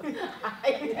 don't know.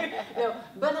 No,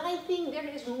 but I think there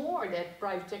is more that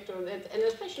private sector, and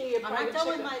especially a I'm not private done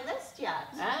sector. with my list yet.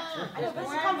 I know, but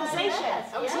it's More a on my conversation.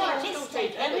 list. It's Yeah. not Yeah. just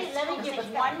take Let me give us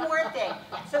one more thing.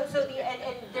 So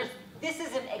this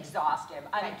isn't exhaustive.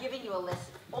 I'm giving you a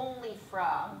list only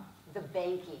from the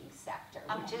banking sector,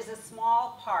 which is a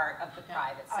small part of the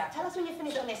private All right, sector. tell us when you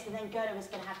finish the list, and then Gerda is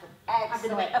going to have the Excellent.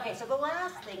 debate. Okay, so the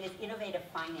last thing is innovative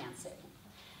financing.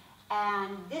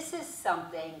 And this is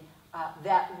something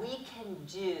that we can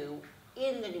do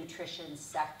in the nutrition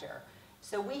sector.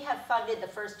 So we have funded the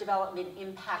first development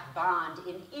impact bond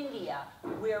in India,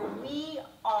 where we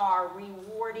are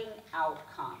rewarding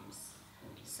outcomes.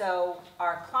 So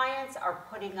our clients are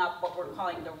putting up what we're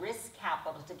calling the risk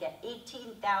capital to get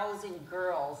 18,000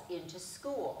 girls into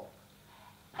school.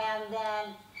 And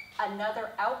then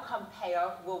another outcome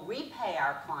payer will repay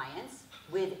our clients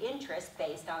with interest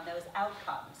based on those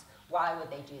outcomes. Why would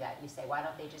they do that? You say, why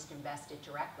don't they just invest it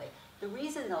directly? The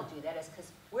reason they'll do that is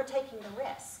because we're taking the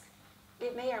risk.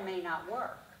 It may or may not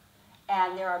work.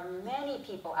 And there are many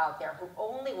people out there who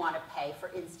only want to pay,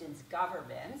 for instance,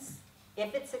 governments,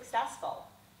 if it's successful.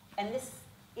 And this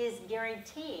is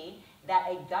guaranteeing that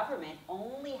a government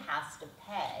only has to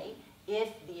pay if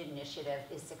the initiative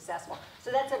is successful.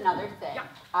 So that's another thing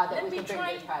that we can bring to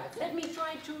the private sector. Let me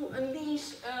try to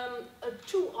unleash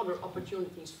two other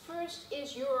opportunities. First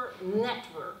is your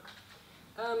network.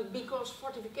 Because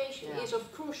fortification is of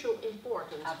crucial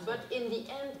importance, but in the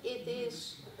end it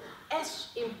is as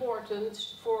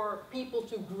important for people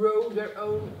to grow their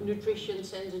own nutrition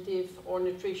sensitive or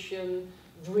nutrition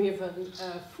driven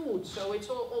food. So it's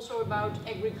also about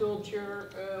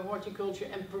agriculture, horticulture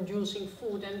and producing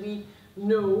food, and we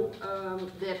know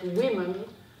that women,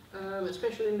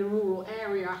 especially in the rural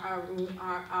area,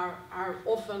 are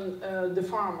often the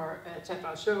farmer,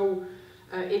 etc. So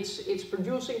it's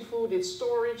producing food, it's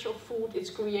storage of food, it's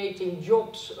creating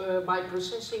jobs by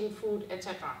processing food,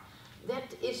 etc.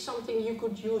 That is something you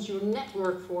could use your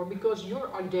network for, because you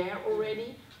are there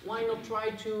already. Why not try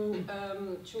to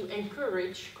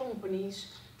encourage companies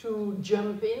to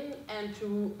jump in and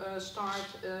to start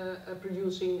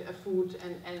producing food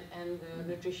and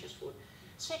nutritious food.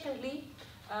 Secondly,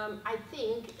 I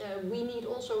think we need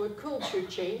also a culture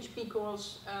change,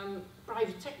 because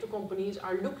private sector companies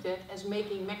are looked at as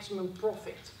making maximum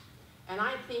profit. And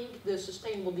I think the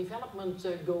Sustainable Development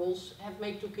Goals have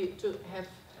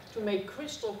to make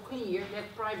crystal clear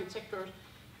that private sector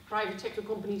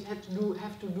companies have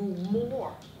to do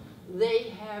more. They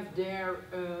have their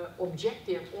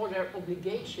objective or their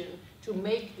obligation to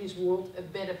make this world a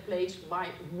better place by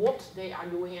what they are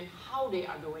doing and how they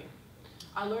are doing.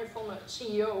 I learned from a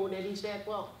CEO that he said,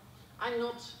 well,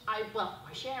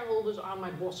 my shareholders are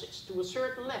my bosses to a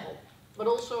certain level, but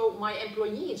also my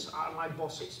employees are my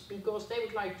bosses because they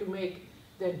would like to make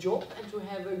their job and to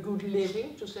have a good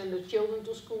living, to send their children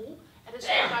to school. At the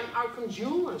same time, our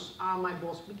consumers are my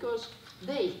boss because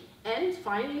they, and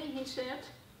finally he said,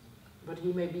 but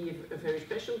he may be a very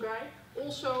special guy,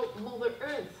 also Mother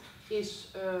Earth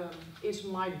is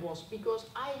my boss because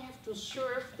I have to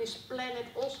serve this planet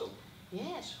also.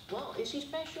 Yes, well, is he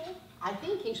special? I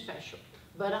think he's special.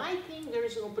 But I think there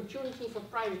is an opportunity for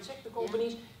private sector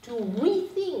companies to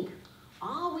rethink,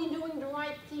 are we doing the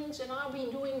right things and are we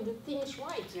doing the things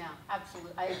right? Yeah,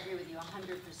 absolutely. I agree with you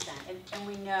 100%. And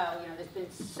we know, there's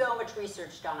been so much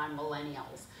research done on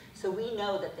millennials. So we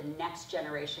know that the next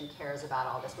generation cares about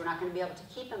all this. We're not going to be able to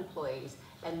keep employees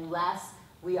unless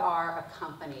we are a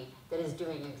company that is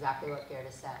doing exactly what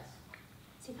Gerda says.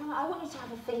 See, Pamela, I want you to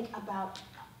have a think about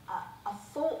a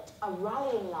thought, a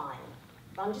rallying line.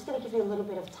 But I'm just going to give you a little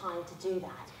bit of time to do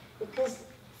that because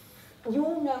you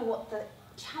all know what the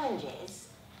challenge is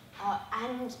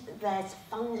and there's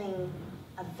funding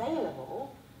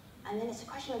available, and then it's a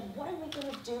question of what are we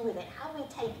going to do with it? How do we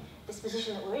take this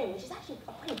position that we're in, which is actually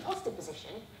a pretty positive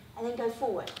position, and then go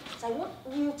forward? So I want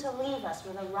you to leave us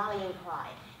with a rallying cry.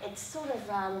 It's sort of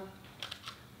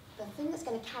the thing that's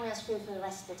going to carry us through for the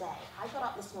rest of the day. I got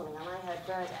up this morning and I heard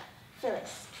Gerda,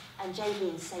 Phyllis and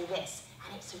JB say this,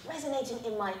 and it's resonating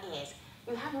in my ears.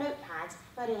 You have notepads,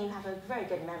 but you have a very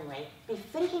good memory. Be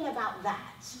thinking about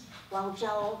that while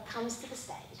Joel comes to the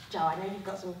stage. Joel, I know you've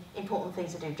got some important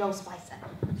things to do. Joel Spicer.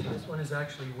 So this one is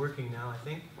actually working now, I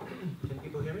think. Can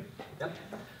people hear me? Yep.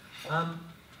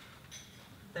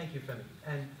 Thank you, Femi,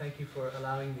 and thank you for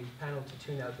allowing the panel to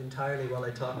tune out entirely while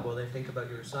I talk while they think about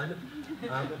your assignment.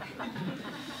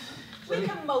 We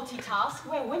can multitask,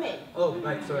 we're women. Oh,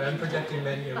 right, sorry, I'm projecting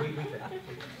men here. We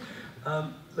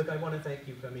can. Look, I want to thank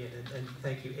you, Femi, and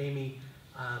thank you, Amy,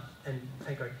 and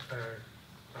thank our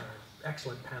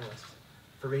excellent panelists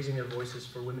for raising their voices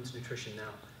for women's nutrition now.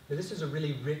 Now, this is a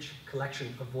really rich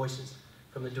collection of voices,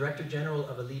 from the Director General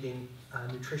of a leading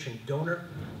nutrition donor,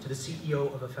 to the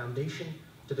CEO of a foundation,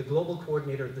 to the global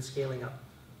coordinator of the Scaling Up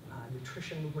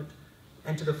nutrition movement,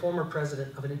 and to the former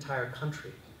president of an entire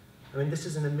country. I mean, this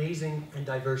is an amazing and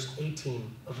diverse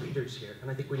A-team of leaders here, and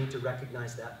I think we need to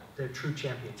recognize that. They're true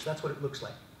champions. That's what it looks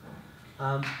like.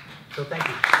 So thank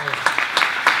you.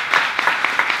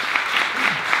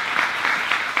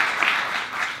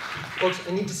 Folks,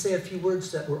 I need to say a few words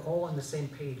that we're all on the same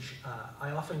page.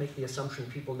 I often make the assumption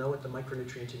people know what the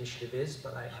Micronutrient Initiative is,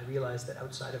 but I realize that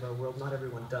outside of our world, not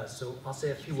everyone does. So I'll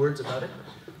say a few words about it.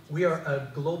 We are a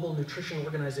global nutrition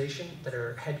organization that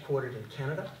are headquartered in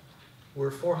Canada. We're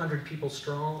 400 people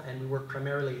strong, and we work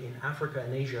primarily in Africa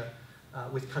and Asia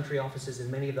with country offices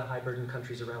in many of the high-burden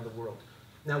countries around the world.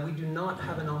 Now, we do not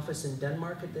have an office in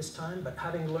Denmark at this time, but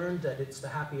having learned that it's the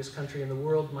happiest country in the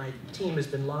world, my team has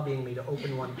been lobbying me to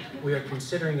open one. We are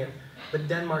considering it. But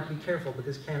Denmark, be careful,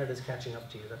 because Canada's catching up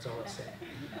to you. That's all I'll say.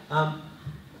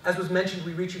 As was mentioned,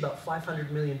 we reach about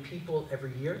 500 million people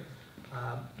every year.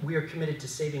 We are committed to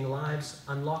saving lives,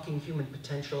 unlocking human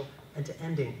potential, and to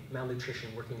ending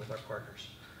malnutrition, working with our partners.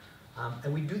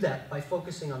 And we do that by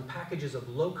focusing on packages of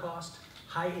low-cost,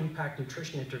 high-impact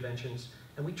nutrition interventions,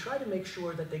 and we try to make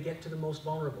sure that they get to the most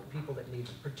vulnerable, people that need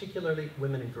them, particularly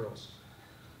women and girls.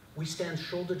 We stand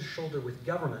shoulder to shoulder with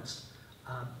governments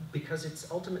because it's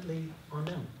ultimately on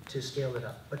them to scale it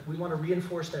up. But we want to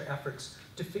reinforce their efforts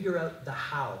to figure out the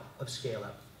how of scale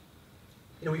up.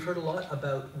 You know, we've heard a lot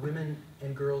about women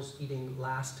and girls eating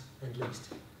last and least.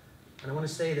 And I want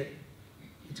to say that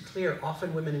it's clear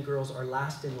often women and girls are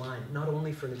last in line, not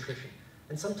only for nutrition,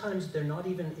 and sometimes they're not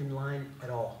even in line at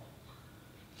all.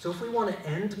 So if we want to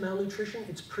end malnutrition,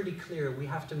 it's pretty clear we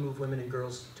have to move women and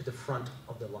girls to the front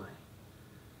of the line.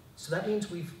 So that means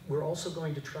we're also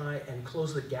going to try and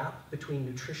close the gap between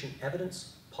nutrition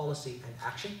evidence, policy, and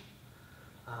action,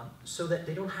 so that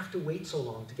they don't have to wait so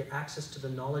long to get access to the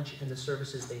knowledge and the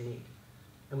services they need.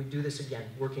 And we do this again,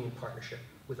 working in partnership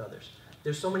with others.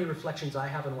 There's so many reflections I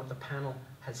have on what the panel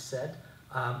has said.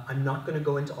 I'm not going to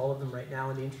go into all of them right now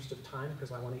in the interest of time,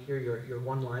 because I want to hear your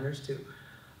one-liners too.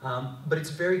 But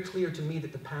it's very clear to me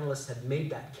that the panelists have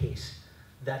made that case,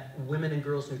 that women and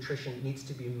girls nutrition needs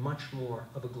to be much more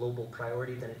of a global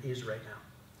priority than it is right now.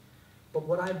 But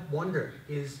what I wonder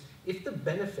is, if the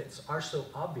benefits are so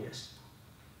obvious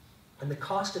and the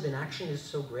cost of inaction is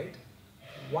so great,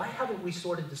 why haven't we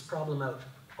sorted this problem out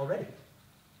already?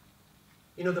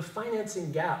 You know, the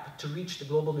financing gap to reach the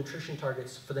global nutrition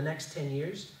targets for the next 10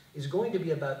 years is going to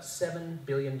be about $7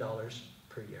 billion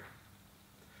per year.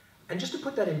 And just to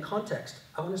put that in context,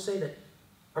 I want to say that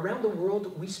around the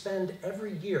world, we spend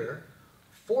every year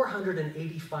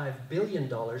 $485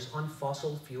 billion on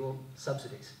fossil fuel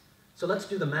subsidies. So let's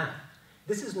do the math.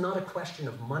 This is not a question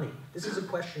of money. This is a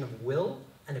question of will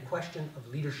and a question of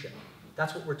leadership.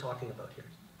 That's what we're talking about here.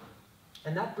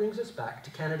 And that brings us back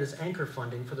to Canada's anchor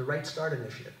funding for the Right Start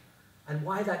Initiative, and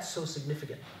why that's so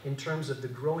significant in terms of the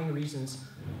growing reasons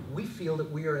we feel that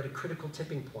we are at a critical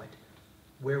tipping point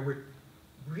where we're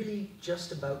really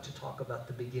just about to talk about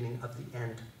the beginning of the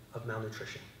end of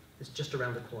malnutrition. It's just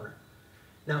around the corner.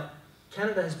 Now,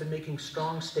 Canada has been making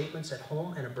strong statements at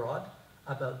home and abroad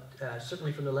about,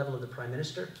 certainly from the level of the Prime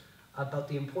Minister, about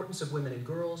the importance of women and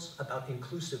girls, about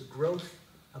inclusive growth,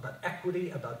 about equity,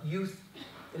 about youth.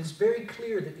 It is very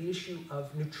clear that the issue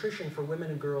of nutrition for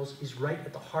women and girls is right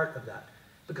at the heart of that.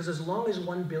 Because as long as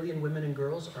 1 billion women and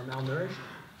girls are malnourished,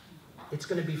 it's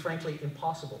going to be, frankly,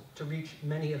 impossible to reach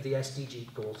many of the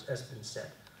SDG goals, as has been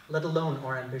said, let alone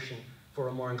our ambition for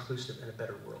a more inclusive and a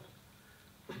better world.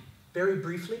 Very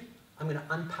briefly, I'm going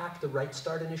to unpack the Right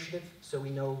Start Initiative so we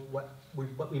know what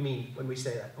we mean when we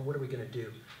say that, and what are we going to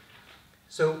do.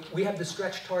 So we have the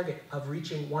stretch target of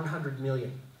reaching 100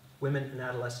 million women and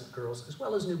adolescent girls, as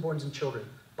well as newborns and children,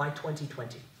 by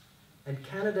 2020. And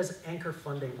Canada's anchor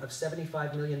funding of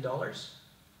 $75 million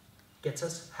gets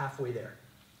us halfway there.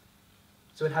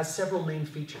 So it has several main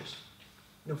features.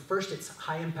 You know, first, it's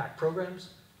high-impact programs.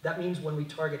 That means when we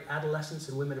target adolescents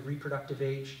and women of reproductive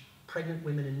age, pregnant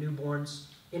women and newborns,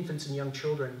 infants and young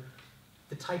children,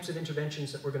 the types of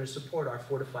interventions that we're going to support are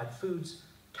fortified foods,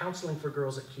 counseling for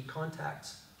girls at key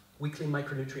contacts, weekly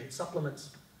micronutrient supplements,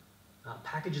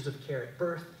 packages of care at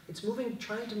birth. It's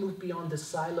trying to move beyond the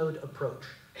siloed approach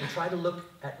and try to look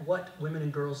at what women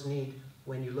and girls need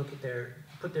when you look at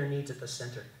put their needs at the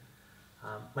center.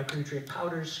 Micronutrient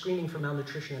powders, screening for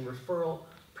malnutrition and referral,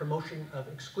 promotion of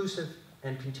exclusive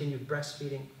and continued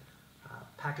breastfeeding,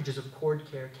 packages of cord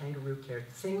care, kangaroo care,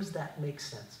 things that make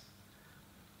sense.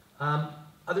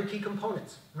 Other key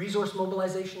components, resource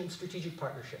mobilization and strategic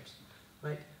partnerships,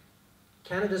 right?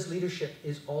 Canada's leadership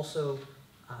is also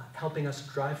helping us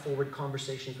drive forward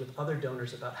conversations with other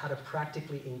donors about how to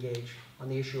practically engage on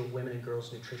the issue of women and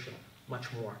girls' nutrition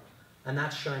much more. And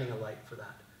that's shining a light for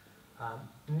that.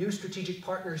 New strategic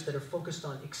partners that are focused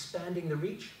on expanding the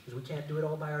reach, because we can't do it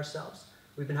all by ourselves.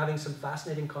 We've been having some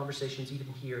fascinating conversations even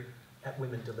here at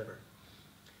Women Deliver.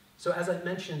 So as I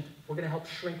mentioned, we're going to help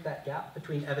shrink that gap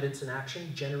between evidence and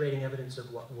action, generating evidence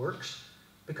of what works,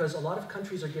 because a lot of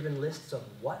countries are given lists of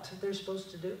what they're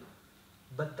supposed to do,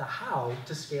 but the how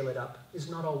to scale it up is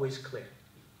not always clear.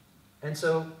 And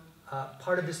so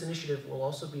part of this initiative will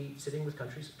also be sitting with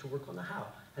countries to work on the how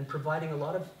and providing a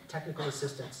lot of technical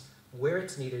assistance where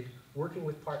it's needed, working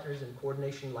with partners in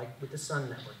coordination like with the Sun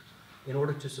Network in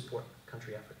order to support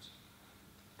country efforts.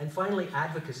 And finally,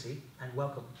 advocacy, and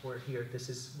welcome, we're here, this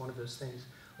is one of those things.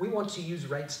 We want to use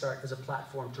Right Start as a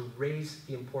platform to raise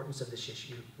the importance of this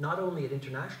issue, not only at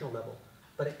international level,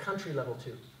 but at country level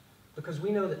too. Because we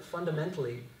know that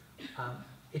fundamentally,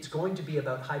 it's going to be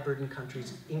about high-burden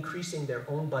countries increasing their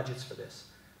own budgets for this.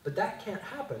 But that can't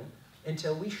happen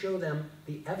until we show them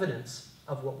the evidence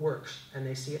of what works, and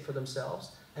they see it for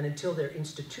themselves, and until their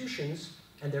institutions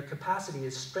and their capacity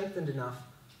is strengthened enough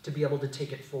to be able to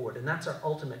take it forward, and that's our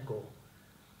ultimate goal.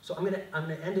 So I'm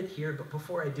gonna end it here, but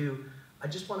before I do, I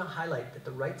just want to highlight that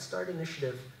the Right Start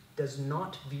Initiative does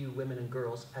not view women and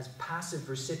girls as passive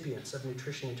recipients of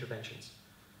nutrition interventions.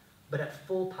 But at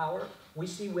full power, we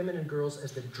see women and girls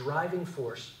as the driving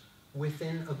force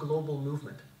within a global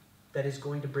movement that is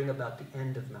going to bring about the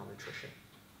end of malnutrition.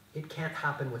 It can't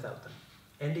happen without them.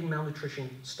 Ending malnutrition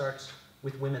starts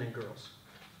with women and girls.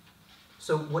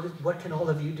 So what can all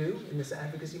of you do in this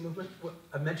advocacy movement? Well,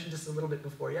 I mentioned this a little bit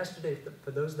before yesterday,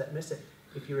 for those that miss it.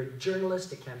 If you're a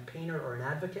journalist, a campaigner, or an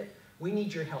advocate, we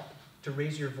need your help to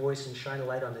raise your voice and shine a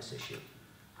light on this issue,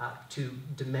 to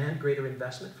demand greater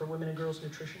investment for women and girls'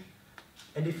 nutrition.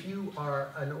 And if you are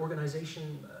an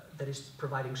organization that is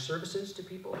providing services to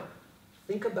people,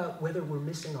 think about whether we're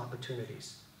missing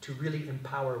opportunities to really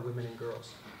empower women and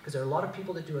girls. Because there are a lot of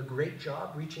people that do a great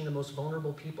job reaching the most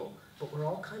vulnerable people, but we're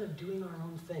all kind of doing our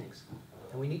own things.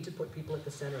 And we need to put people at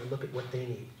the center and look at what they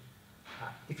need.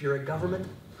 If you're a government,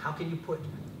 how can you put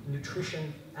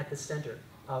nutrition at the center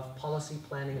of policy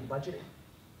planning and budgeting?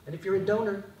 And if you're a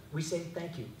donor, We say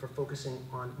thank you for focusing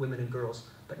on women and girls,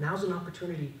 but now's an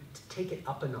opportunity to take it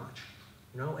up a notch,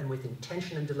 and with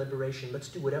intention and deliberation, let's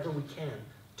do whatever we can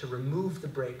to remove the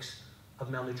brakes of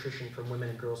malnutrition from women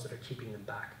and girls that are keeping them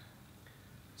back.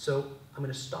 So I'm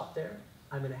going to stop there.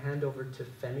 I'm going to hand over to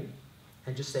Femi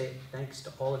and just say thanks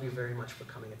to all of you very much for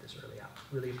coming at this early hour.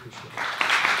 Really appreciate it.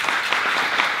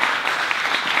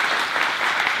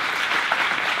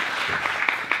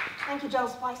 Thank you,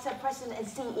 Giles Spicer, President and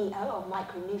CEO of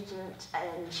Micronutrient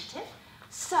Initiative.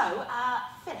 So,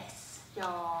 Phyllis,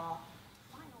 your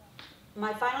final.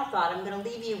 My final thought, I'm going to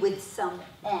leave you with some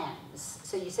M's.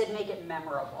 So you said make it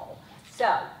memorable.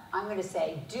 So I'm going to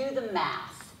say do the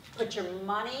math. Put your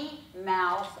money,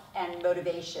 mouth, and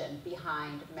motivation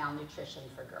behind malnutrition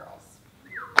for girls.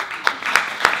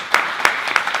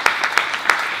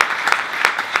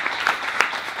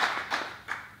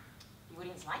 The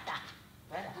audience like that.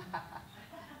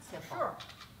 Sure.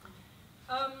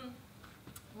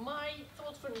 My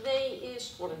thought for the day is,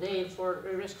 for the day and for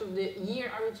the rest of the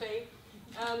year, I would say,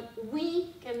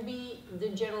 we can be the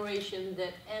generation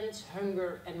that ends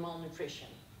hunger and malnutrition.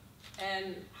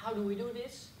 And how do we do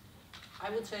this? I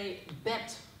would say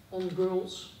bet on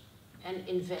girls and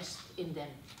invest in them.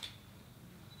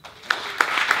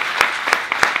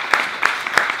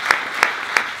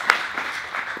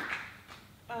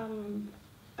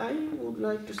 I would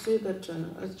like to say that,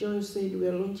 as John said, we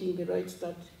are launching the Right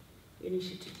Start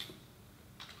initiative.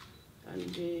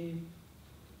 And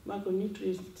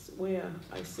Micronutrients, where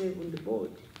I serve on the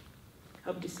board,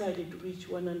 have decided to reach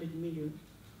 100 million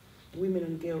women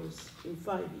and girls in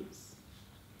 5 years.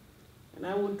 And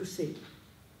I want to say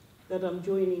that I'm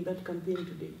joining that campaign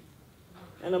today.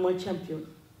 And I'm a champion.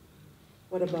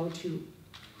 What about you?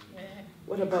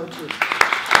 What about you?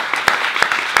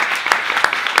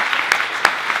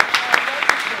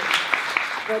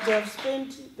 But I've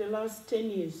spent the last 10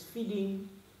 years feeding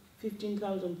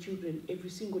 15,000 children every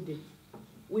single day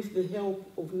with the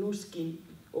help of No Skin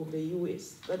of the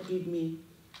US. That gave me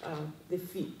the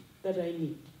feed that I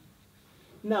need.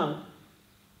 Now,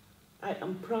 I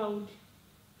am proud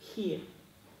here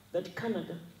that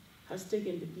Canada has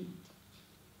taken the lead.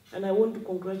 And I want to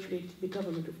congratulate the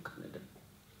government of Canada.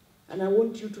 And I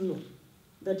want you to know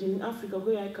that in Africa,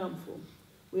 where I come from,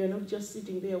 we are not just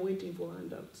sitting there waiting for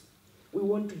handouts. We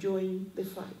want to join the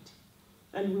fight.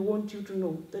 And we want you to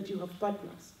know that you have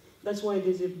partners. That's why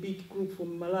there's a big group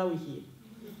from Malawi here,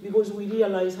 because we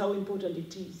realize how important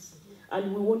it is.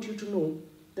 And we want you to know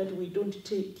that we don't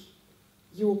take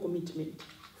your commitment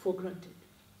for granted.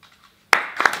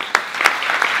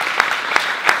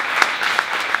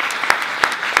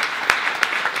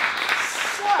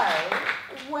 So,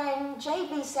 when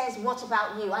JB says, what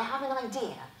about you, I have an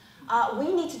idea.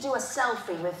 We need to do a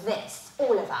selfie with this,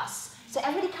 all of us. So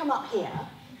everybody come up here,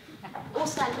 all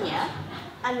stand here,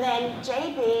 and then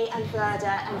JB and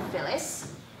Verda and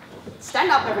Phyllis,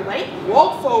 stand up everybody,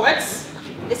 walk forwards.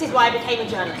 This is why I became a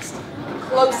journalist.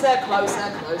 Closer, closer,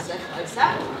 closer,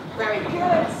 closer. Very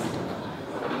good.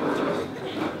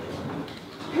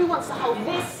 Who wants to hold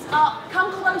this up?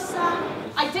 Come closer.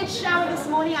 I did shower this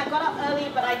morning. I got up early,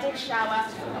 but I did shower.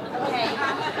 Okay,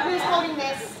 who's holding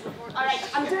this? All right,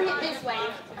 I'm doing it this way.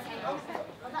 Okay, hold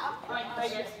that up. All right, very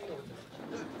good.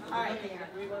 All right,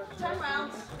 turn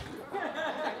around. All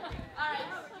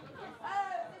right.